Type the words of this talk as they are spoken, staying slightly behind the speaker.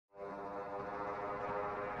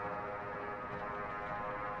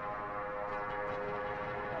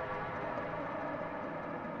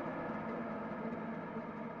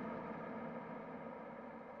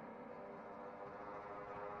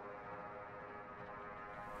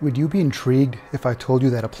Would you be intrigued if I told you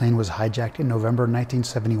that a plane was hijacked in November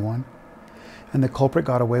 1971, and the culprit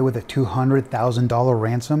got away with a $200,000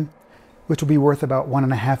 ransom, which will be worth about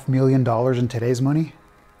 $1.5 million in today's money?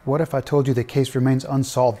 What if I told you the case remains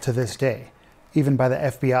unsolved to this day, even by the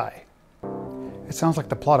FBI? It sounds like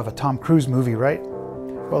the plot of a Tom Cruise movie, right?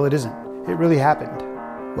 Well, it isn't. It really happened.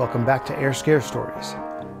 Welcome back to AirScareStories.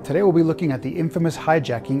 Today we'll be looking at the infamous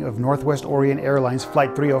hijacking of Northwest Orient Airlines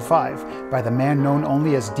Flight 305 by the man known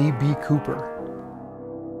only as D.B. Cooper.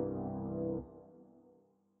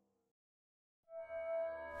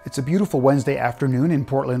 It's a beautiful Wednesday afternoon in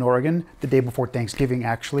Portland, Oregon, the day before Thanksgiving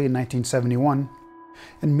actually in 1971,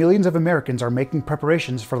 and millions of Americans are making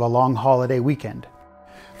preparations for the long holiday weekend.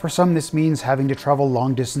 For some, this means having to travel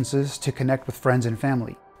long distances to connect with friends and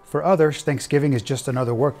family. For others, Thanksgiving is just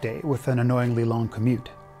another workday with an annoyingly long commute.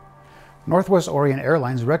 Northwest Orient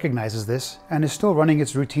Airlines recognizes this and is still running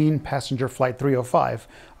its routine passenger Flight 305,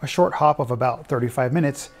 a short hop of about 35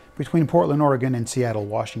 minutes between Portland, Oregon and Seattle,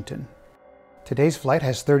 Washington. Today's flight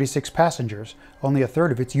has 36 passengers, only a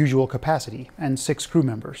third of its usual capacity, and 6 crew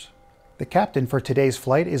members. The captain for today's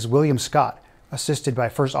flight is William Scott, assisted by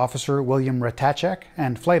First Officer William Ratachek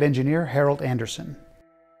and Flight Engineer Harold Anderson.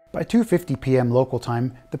 By 2:50 p.m. local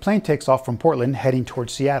time, the plane takes off from Portland heading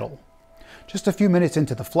towards Seattle. Just a few minutes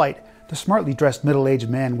into the flight, the smartly dressed middle-aged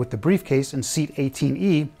man with the briefcase in seat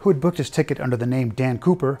 18E, who had booked his ticket under the name Dan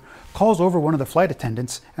Cooper, calls over one of the flight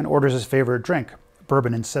attendants and orders his favorite drink,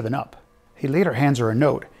 bourbon and 7-Up. He later hands her a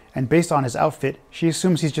note, and based on his outfit, she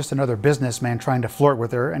assumes he's just another businessman trying to flirt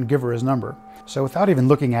with her and give her his number. So without even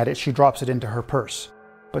looking at it, she drops it into her purse.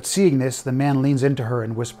 But seeing this, the man leans into her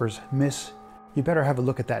and whispers, "Miss, you better have a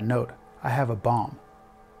look at that note. I have a bomb."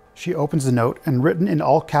 She opens the note, and written in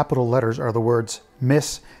all capital letters are the words,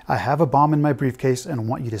 "Miss, I have a bomb in my briefcase and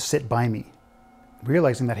want you to sit by me."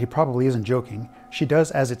 Realizing that he probably isn't joking, she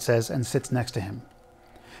does as it says and sits next to him.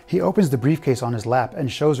 He opens the briefcase on his lap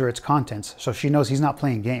and shows her its contents, so she knows he's not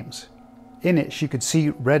playing games. In it, she could see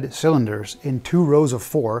red cylinders in 2 rows of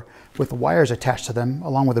 4, with wires attached to them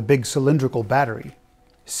along with a big cylindrical battery.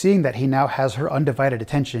 Seeing that he now has her undivided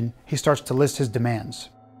attention, he starts to list his demands.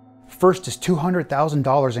 First is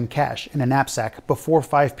 $200,000 in cash in a knapsack before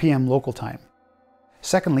 5 p.m. local time.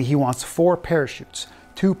 Secondly, he wants 4 parachutes,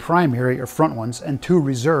 2 primary or front ones and 2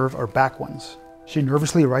 reserve or back ones. She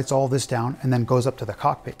nervously writes all this down and then goes up to the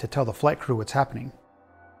cockpit to tell the flight crew what's happening.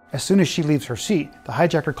 As soon as she leaves her seat, the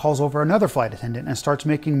hijacker calls over another flight attendant and starts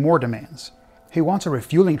making more demands. He wants a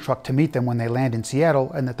refueling truck to meet them when they land in Seattle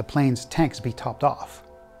and that the plane's tanks be topped off.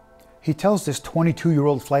 He tells this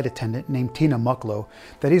 22-year-old flight attendant named Tina Mucklow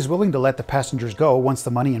that he's willing to let the passengers go once the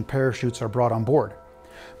money and parachutes are brought on board.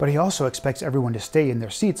 But he also expects everyone to stay in their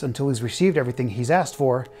seats until he's received everything he's asked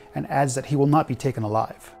for, and adds that he will not be taken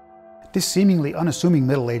alive. This seemingly unassuming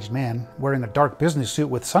middle-aged man, wearing a dark business suit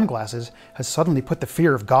with sunglasses, has suddenly put the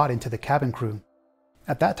fear of God into the cabin crew.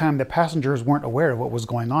 At that time, the passengers weren't aware of what was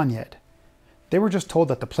going on yet. They were just told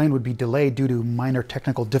that the plane would be delayed due to minor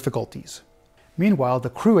technical difficulties. Meanwhile, the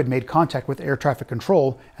crew had made contact with air traffic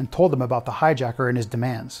control and told them about the hijacker and his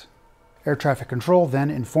demands. Air traffic control then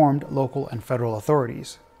informed local and federal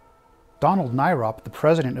authorities. Donald Nyrop, the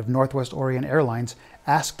president of Northwest Orient Airlines,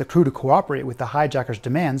 asked the crew to cooperate with the hijacker's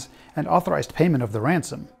demands and authorized payment of the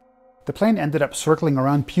ransom. The plane ended up circling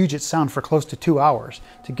around Puget Sound for close to 2 hours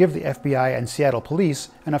to give the FBI and Seattle police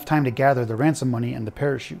enough time to gather the ransom money and the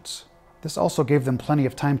parachutes. This also gave them plenty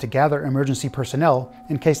of time to gather emergency personnel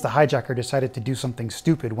in case the hijacker decided to do something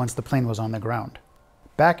stupid once the plane was on the ground.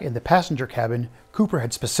 Back in the passenger cabin, Cooper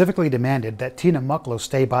had specifically demanded that Tina Mucklow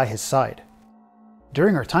stay by his side.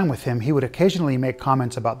 During her time with him, he would occasionally make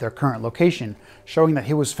comments about their current location, showing that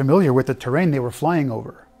he was familiar with the terrain they were flying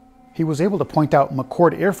over. He was able to point out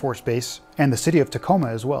McChord Air Force Base and the city of Tacoma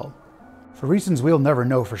as well. For reasons we'll never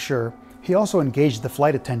know for sure, he also engaged the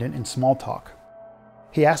flight attendant in small talk.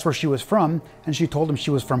 He asked where she was from, and she told him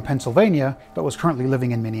she was from Pennsylvania, but was currently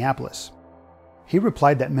living in Minneapolis. He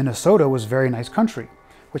replied that Minnesota was a very nice country,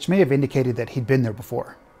 which may have indicated that he'd been there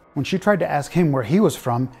before. When she tried to ask him where he was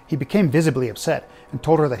from, he became visibly upset and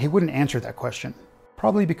told her that he wouldn't answer that question.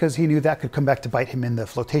 Probably because he knew that could come back to bite him in the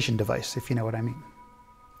flotation device, if you know what I mean.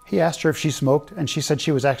 He asked her if she smoked, and she said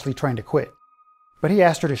she was actually trying to quit. But he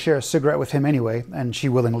asked her to share a cigarette with him anyway, and she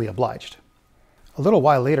willingly obliged. A little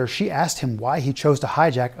while later, she asked him why he chose to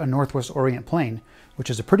hijack a Northwest Orient plane, which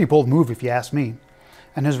is a pretty bold move if you ask me.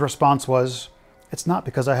 And his response was, "It's not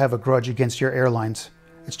because I have a grudge against your airlines.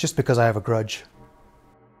 It's just because I have a grudge."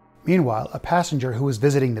 Meanwhile, a passenger who was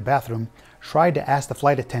visiting the bathroom tried to ask the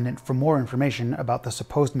flight attendant for more information about the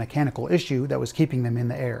supposed mechanical issue that was keeping them in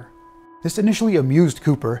the air. This initially amused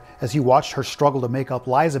Cooper as he watched her struggle to make up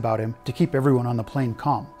lies about him to keep everyone on the plane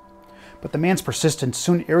calm. But the man's persistence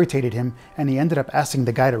soon irritated him, and he ended up asking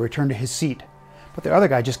the guy to return to his seat. But the other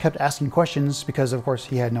guy just kept asking questions because, of course,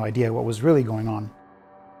 he had no idea what was really going on.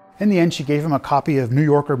 In the end, she gave him a copy of New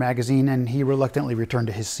Yorker magazine, and he reluctantly returned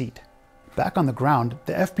to his seat. Back on the ground,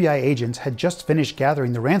 the FBI agents had just finished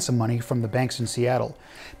gathering the ransom money from the banks in Seattle,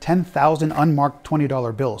 10,000 unmarked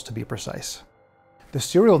 $20 bills to be precise. The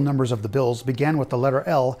serial numbers of the bills began with the letter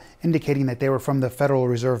L, indicating that they were from the Federal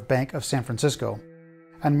Reserve Bank of San Francisco,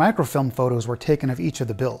 and microfilm photos were taken of each of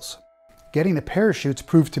the bills. Getting the parachutes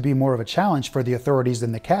proved to be more of a challenge for the authorities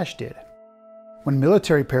than the cash did. When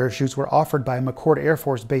military parachutes were offered by McChord Air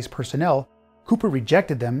Force Base personnel, Cooper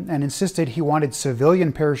rejected them and insisted he wanted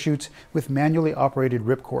civilian parachutes with manually operated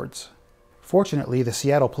ripcords. Fortunately, the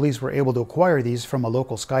Seattle police were able to acquire these from a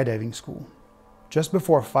local skydiving school. Just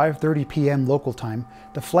before 5:30 p.m. local time,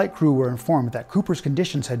 the flight crew were informed that Cooper's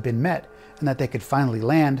conditions had been met and that they could finally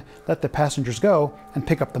land, let the passengers go, and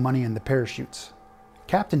pick up the money and the parachutes.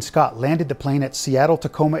 Captain Scott landed the plane at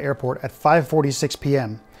Seattle-Tacoma Airport at 5:46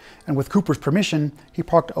 p.m., and with Cooper's permission, he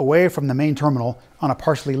parked away from the main terminal on a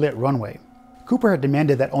partially lit runway. Cooper had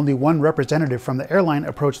demanded that only one representative from the airline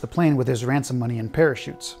approach the plane with his ransom money and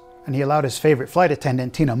parachutes, and he allowed his favorite flight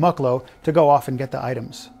attendant, Tina Mucklow, to go off and get the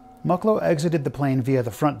items. Mucklow exited the plane via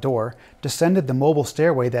the front door, descended the mobile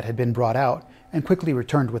stairway that had been brought out, and quickly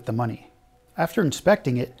returned with the money. After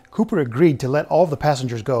inspecting it, Cooper agreed to let all the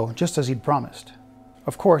passengers go, just as he'd promised.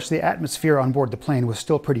 Of course, the atmosphere on board the plane was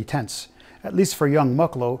still pretty tense, at least for young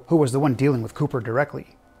Mucklow, who was the one dealing with Cooper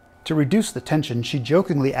directly. To reduce the tension, she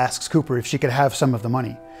jokingly asks Cooper if she could have some of the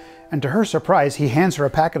money, and to her surprise, he hands her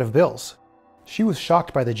a packet of bills. She was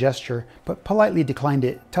shocked by the gesture, but politely declined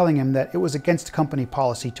it, telling him that it was against company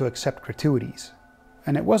policy to accept gratuities.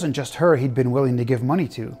 And it wasn't just her he'd been willing to give money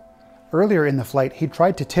to. Earlier in the flight, he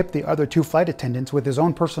tried to tip the other two flight attendants with his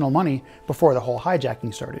own personal money before the whole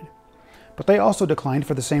hijacking started. But they also declined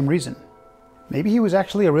for the same reason. Maybe he was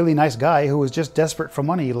actually a really nice guy who was just desperate for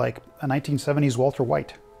money, like a 1970s Walter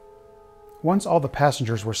White. Once all the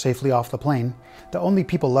passengers were safely off the plane, the only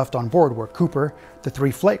people left on board were Cooper, the 3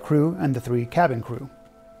 flight crew, and the 3 cabin crew.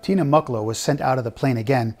 Tina Mucklow was sent out of the plane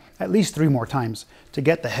again, at least 3 more times, to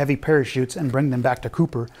get the heavy parachutes and bring them back to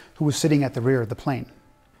Cooper, who was sitting at the rear of the plane.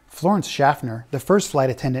 Florence Schaffner, the first flight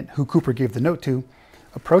attendant who Cooper gave the note to,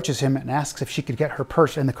 approaches him and asks if she could get her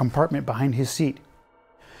purse in the compartment behind his seat.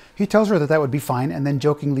 He tells her that that would be fine and then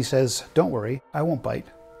jokingly says, "Don't worry, I won't bite."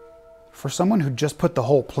 For someone who just put the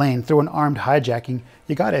whole plane through an armed hijacking,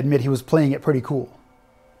 you gotta admit he was playing it pretty cool.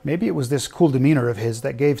 Maybe it was this cool demeanor of his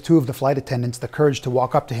that gave 2 of the flight attendants the courage to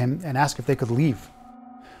walk up to him and ask if they could leave.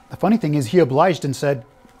 The funny thing is he obliged and said,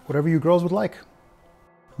 "Whatever you girls would like."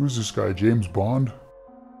 Who's this guy, James Bond?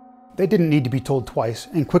 They didn't need to be told twice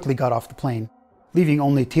and quickly got off the plane, leaving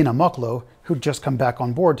only Tina Mucklow, who'd just come back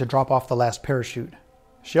on board to drop off the last parachute.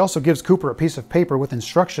 She also gives Cooper a piece of paper with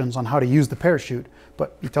instructions on how to use the parachute,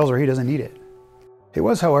 but he tells her he doesn't need it. He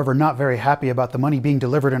was, however, not very happy about the money being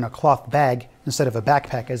delivered in a cloth bag instead of a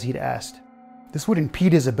backpack as he'd asked. This would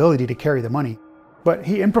impede his ability to carry the money, but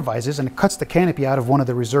he improvises and cuts the canopy out of one of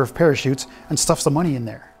the reserve parachutes and stuffs the money in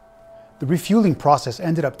there. The refueling process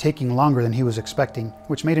ended up taking longer than he was expecting,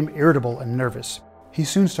 which made him irritable and nervous. He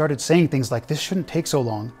soon started saying things like, "This shouldn't take so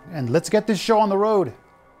long," and "Let's get this show on the road."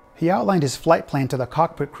 He outlined his flight plan to the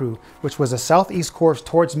cockpit crew, which was a southeast course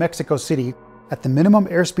towards Mexico City at the minimum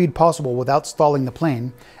airspeed possible without stalling the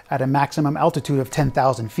plane, at a maximum altitude of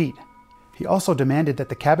 10,000 feet. He also demanded that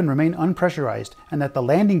the cabin remain unpressurized and that the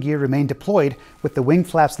landing gear remain deployed with the wing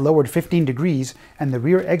flaps lowered 15 degrees and the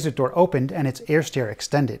rear exit door opened and its air stair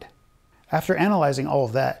extended. After analyzing all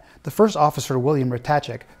of that, the first officer, William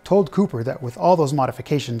Ratachek, told Cooper that with all those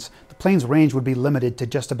modifications, the plane's range would be limited to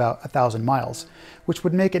just about 1,000 miles, which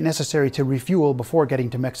would make it necessary to refuel before getting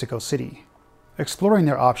to Mexico City. Exploring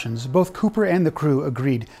their options, both Cooper and the crew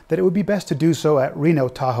agreed that it would be best to do so at Reno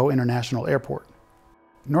Tahoe International Airport.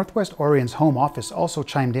 Northwest Orient's home office also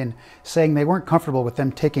chimed in, saying they weren't comfortable with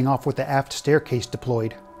them taking off with the aft staircase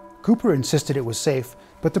deployed. Cooper insisted it was safe,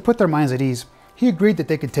 but to put their minds at ease, he agreed that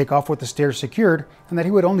they could take off with the stairs secured and that he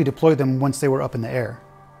would only deploy them once they were up in the air.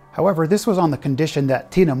 However, this was on the condition that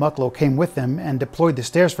Tina Mucklow came with them and deployed the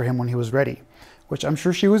stairs for him when he was ready, which I'm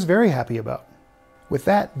sure she was very happy about. With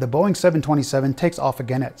that, the Boeing 727 takes off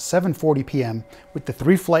again at 7:40 p.m. with the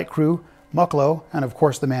 3 flight crew, Mucklow, and of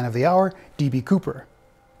course the man of the hour, D.B. Cooper.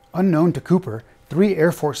 Unknown to Cooper, 3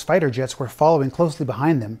 Air Force fighter jets were following closely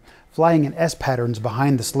behind them, flying in S patterns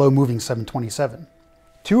behind the slow-moving 727.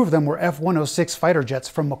 Two of them were F-106 fighter jets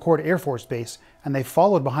from McChord Air Force Base, and they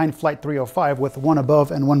followed behind Flight 305 with one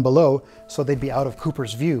above and one below so they'd be out of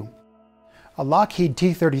Cooper's view. A Lockheed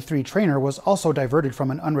T-33 trainer was also diverted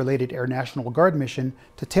from an unrelated Air National Guard mission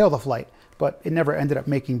to tail the flight, but it never ended up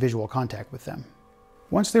making visual contact with them.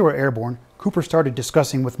 Once they were airborne, Cooper started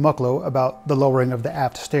discussing with Mucklow about the lowering of the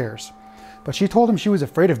aft stairs. But she told him she was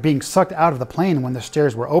afraid of being sucked out of the plane when the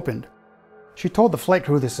stairs were opened. She told the flight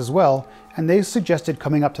crew this as well, and they suggested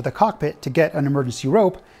coming up to the cockpit to get an emergency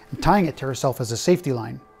rope and tying it to herself as a safety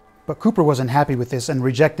line. But Cooper wasn't happy with this and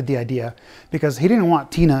rejected the idea because he didn't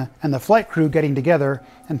want Tina and the flight crew getting together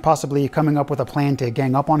and possibly coming up with a plan to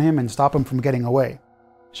gang up on him and stop him from getting away.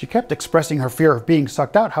 She kept expressing her fear of being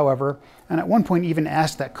sucked out, however, and at one point even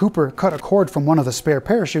asked that Cooper cut a cord from one of the spare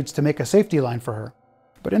parachutes to make a safety line for her.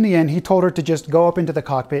 But in the end, he told her to just go up into the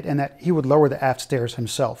cockpit and that he would lower the aft stairs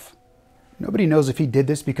himself. Nobody knows if he did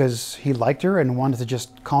this because he liked her and wanted to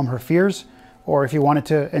just calm her fears, or if he wanted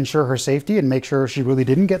to ensure her safety and make sure she really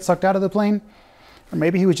didn't get sucked out of the plane, or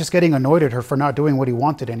maybe he was just getting annoyed at her for not doing what he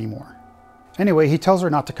wanted anymore. Anyway, he tells her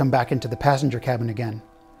not to come back into the passenger cabin again.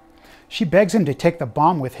 She begs him to take the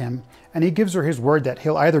bomb with him, and he gives her his word that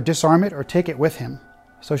he'll either disarm it or take it with him.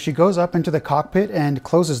 So she goes up into the cockpit and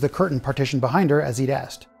closes the curtain partition behind her as he'd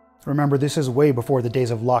asked. Remember, this is way before the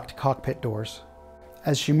days of locked cockpit doors.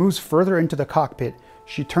 As she moves further into the cockpit,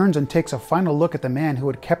 she turns and takes a final look at the man who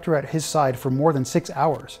had kept her at his side for more than 6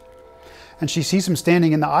 hours. And she sees him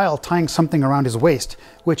standing in the aisle tying something around his waist,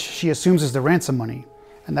 which she assumes is the ransom money.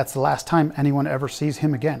 And that's the last time anyone ever sees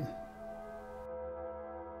him again.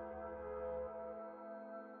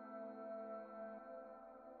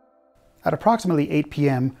 At approximately 8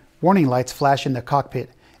 p.m., warning lights flash in the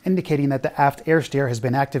cockpit, indicating that the aft air stair has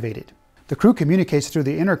been activated. The crew communicates through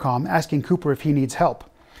the intercom, asking Cooper if he needs help.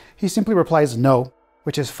 He simply replies no,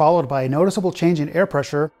 which is followed by a noticeable change in air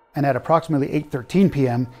pressure, and at approximately 8:13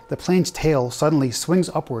 p.m., the plane's tail suddenly swings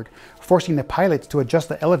upward, forcing the pilots to adjust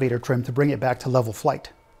the elevator trim to bring it back to level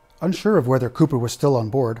flight. Unsure of whether Cooper was still on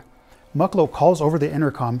board, Mucklow calls over the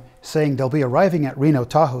intercom, saying they'll be arriving at Reno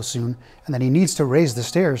Tahoe soon, and that he needs to raise the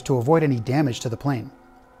stairs to avoid any damage to the plane.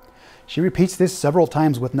 She repeats this several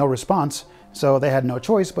times with no response, so they had no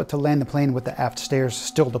choice but to land the plane with the aft stairs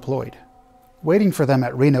still deployed. Waiting for them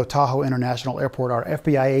at Reno Tahoe International Airport are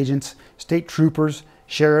FBI agents, state troopers,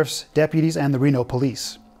 sheriffs, deputies, and the Reno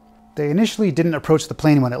police. They initially didn't approach the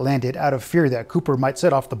plane when it landed out of fear that Cooper might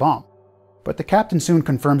set off the bomb. But the captain soon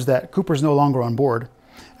confirms that Cooper's no longer on board,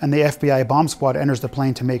 and the FBI bomb squad enters the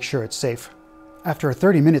plane to make sure it's safe. After a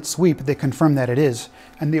 30-minute sweep, they confirm that it is,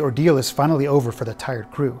 and the ordeal is finally over for the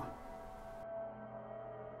tired crew.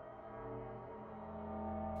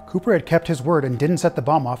 Cooper had kept his word and didn't set the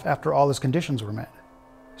bomb off after all his conditions were met.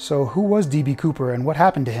 So who was D.B. Cooper and what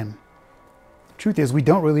happened to him? The truth is, we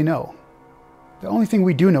don't really know. The only thing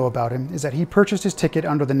we do know about him is that he purchased his ticket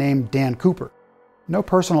under the name Dan Cooper. No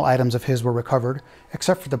personal items of his were recovered,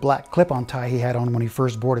 except for the black clip-on tie he had on when he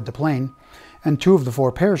first boarded the plane, and 2 of the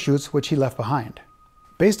 4 parachutes which he left behind.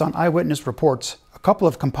 Based on eyewitness reports, a couple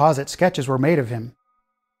of composite sketches were made of him.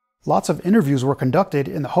 Lots of interviews were conducted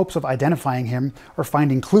in the hopes of identifying him or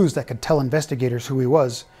finding clues that could tell investigators who he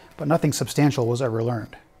was, but nothing substantial was ever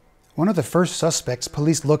learned. One of the first suspects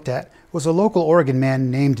police looked at was a local Oregon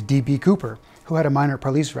man named D.B. Cooper, who had a minor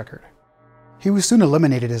police record. He was soon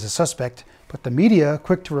eliminated as a suspect, but the media,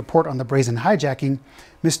 quick to report on the brazen hijacking,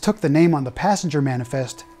 mistook the name on the passenger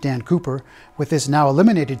manifest, Dan Cooper, with this now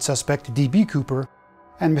eliminated suspect, D.B. Cooper,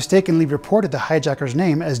 and mistakenly reported the hijacker's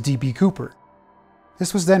name as D.B. Cooper.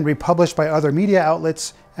 This was then republished by other media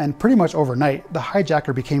outlets, and pretty much overnight, the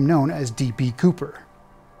hijacker became known as D.B. Cooper.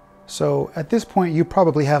 So at this point, you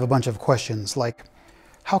probably have a bunch of questions like,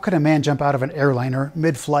 how could a man jump out of an airliner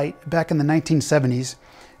mid-flight back in the 1970s,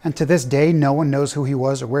 and to this day no one knows who he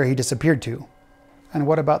was or where he disappeared to? And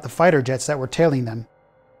what about the fighter jets that were tailing them?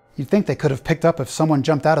 You'd think they could have picked up if someone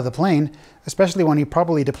jumped out of the plane, especially when he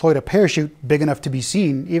probably deployed a parachute big enough to be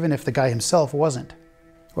seen, even if the guy himself wasn't.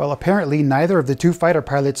 Well, apparently neither of the 2 fighter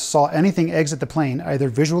pilots saw anything exit the plane, either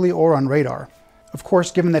visually or on radar. Of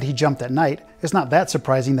course, given that he jumped at night, it's not that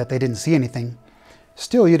surprising that they didn't see anything.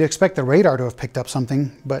 Still, you'd expect the radar to have picked up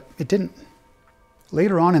something, but it didn't.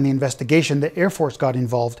 Later on in the investigation, the Air Force got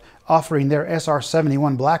involved, offering their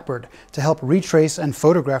SR-71 Blackbird to help retrace and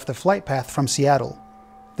photograph the flight path from Seattle.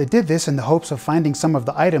 They did this in the hopes of finding some of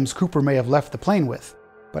the items Cooper may have left the plane with,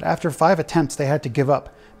 but after 5 attempts they had to give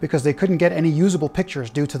up, because they couldn't get any usable pictures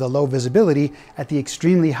due to the low visibility at the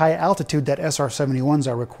extremely high altitude that SR-71s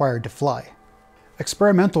are required to fly.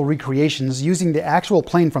 Experimental recreations using the actual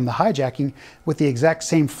plane from the hijacking with the exact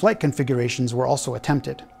same flight configurations were also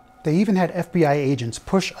attempted. They even had FBI agents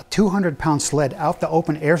push a 200-pound sled out the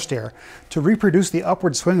open air stair to reproduce the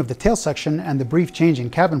upward swing of the tail section and the brief change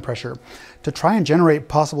in cabin pressure to try and generate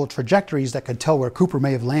possible trajectories that could tell where Cooper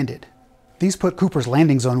may have landed. These put Cooper's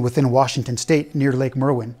landing zone within Washington state near Lake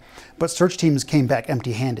Merwin, but search teams came back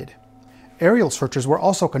empty-handed. Aerial searches were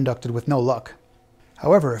also conducted with no luck.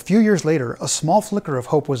 However, a few years later, a small flicker of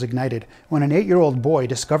hope was ignited when an 8-year-old boy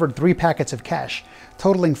discovered 3 packets of cash,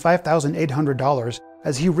 totaling $5,800,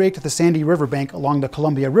 as he raked the sandy riverbank along the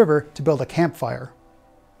Columbia River to build a campfire.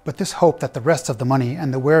 But this hope that the rest of the money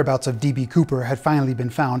and the whereabouts of D.B. Cooper had finally been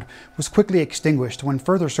found was quickly extinguished when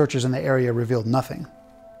further searches in the area revealed nothing.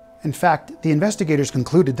 In fact, the investigators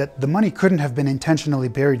concluded that the money couldn't have been intentionally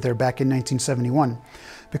buried there back in 1971,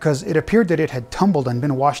 because it appeared that it had tumbled and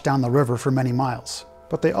been washed down the river for many miles.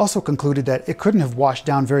 But they also concluded that it couldn't have washed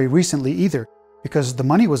down very recently either, because the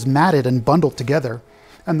money was matted and bundled together,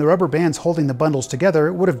 and the rubber bands holding the bundles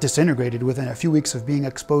together would have disintegrated within a few weeks of being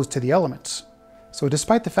exposed to the elements. So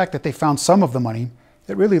despite the fact that they found some of the money,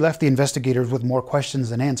 it really left the investigators with more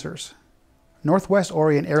questions than answers. Northwest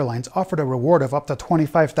Orient Airlines offered a reward of up to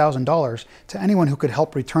 $25,000 to anyone who could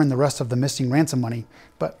help return the rest of the missing ransom money,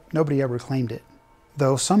 but nobody ever claimed it.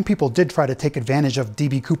 Though some people did try to take advantage of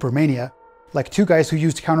D.B. Cooper mania, like 2 guys who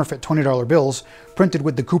used counterfeit $20 bills printed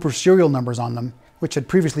with the Cooper serial numbers on them, which had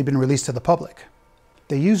previously been released to the public.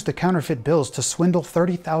 They used the counterfeit bills to swindle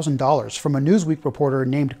 $30,000 from a Newsweek reporter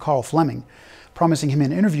named Carl Fleming, promising him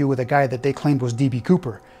an interview with a guy that they claimed was D.B.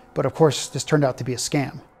 Cooper, but of course this turned out to be a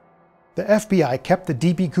scam. The FBI kept the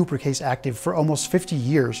D.B. Cooper case active for almost 50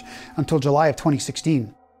 years until July of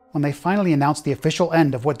 2016, when they finally announced the official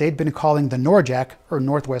end of what they'd been calling the NORJAC, or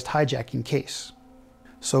Northwest hijacking case.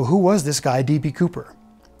 So who was this guy D.B. Cooper?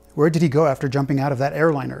 Where did he go after jumping out of that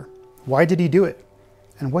airliner? Why did he do it?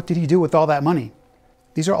 And what did he do with all that money?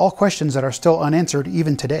 These are all questions that are still unanswered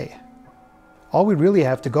even today. All we really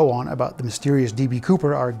have to go on about the mysterious D.B.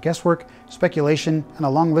 Cooper are guesswork, speculation, and a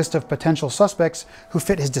long list of potential suspects who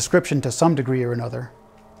fit his description to some degree or another.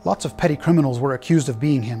 Lots of petty criminals were accused of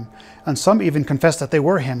being him, and some even confessed that they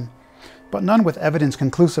were him, but none with evidence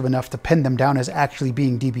conclusive enough to pin them down as actually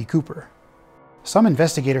being D.B. Cooper. Some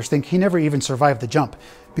investigators think he never even survived the jump,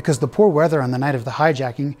 because the poor weather on the night of the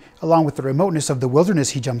hijacking, along with the remoteness of the wilderness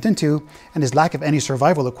he jumped into, and his lack of any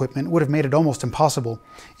survival equipment would have made it almost impossible,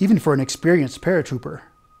 even for an experienced paratrooper.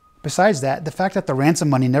 Besides that, the fact that the ransom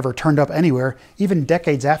money never turned up anywhere, even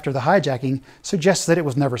decades after the hijacking, suggests that it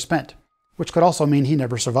was never spent, which could also mean he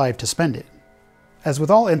never survived to spend it. As with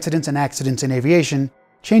all incidents and accidents in aviation,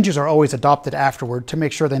 changes are always adopted afterward to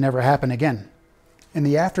make sure they never happen again. In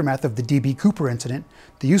the aftermath of the D.B. Cooper incident,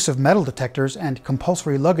 the use of metal detectors and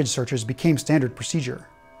compulsory luggage searches became standard procedure.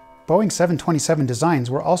 Boeing 727 designs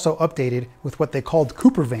were also updated with what they called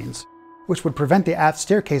Cooper vanes, which would prevent the aft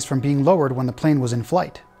staircase from being lowered when the plane was in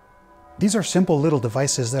flight. These are simple little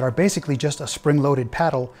devices that are basically just a spring-loaded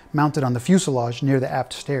paddle mounted on the fuselage near the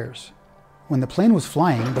aft stairs. When the plane was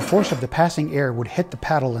flying, the force of the passing air would hit the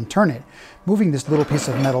paddle and turn it, moving this little piece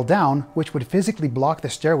of metal down, which would physically block the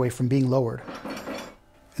stairway from being lowered.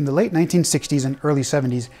 In the late 1960s and early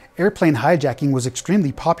 70s, airplane hijacking was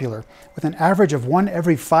extremely popular, with an average of 1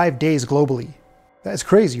 every 5 days globally. That's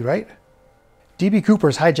crazy, right? D.B.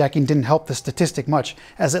 Cooper's hijacking didn't help the statistic much,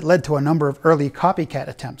 as it led to a number of early copycat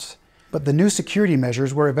attempts. But the new security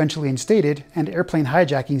measures were eventually instated, and airplane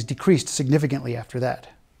hijackings decreased significantly after that.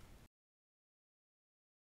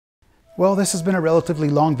 Well, this has been a relatively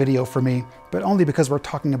long video for me, but only because we're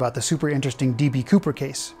talking about the super interesting D.B. Cooper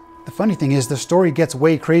case. The funny thing is, the story gets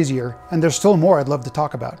way crazier, and there's still more I'd love to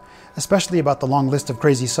talk about, especially about the long list of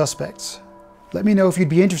crazy suspects. Let me know if you'd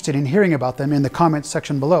be interested in hearing about them in the comments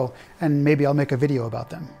section below, and maybe I'll make a video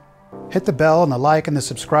about them. Hit the bell and the like and the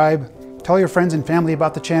subscribe, tell your friends and family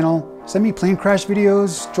about the channel, send me plane crash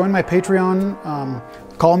videos, join my Patreon,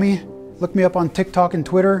 call me, look me up on TikTok and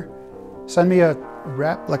Twitter, send me a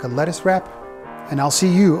wrap, like a lettuce wrap, and I'll see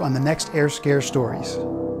you on the next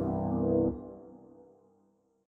AirScareStories.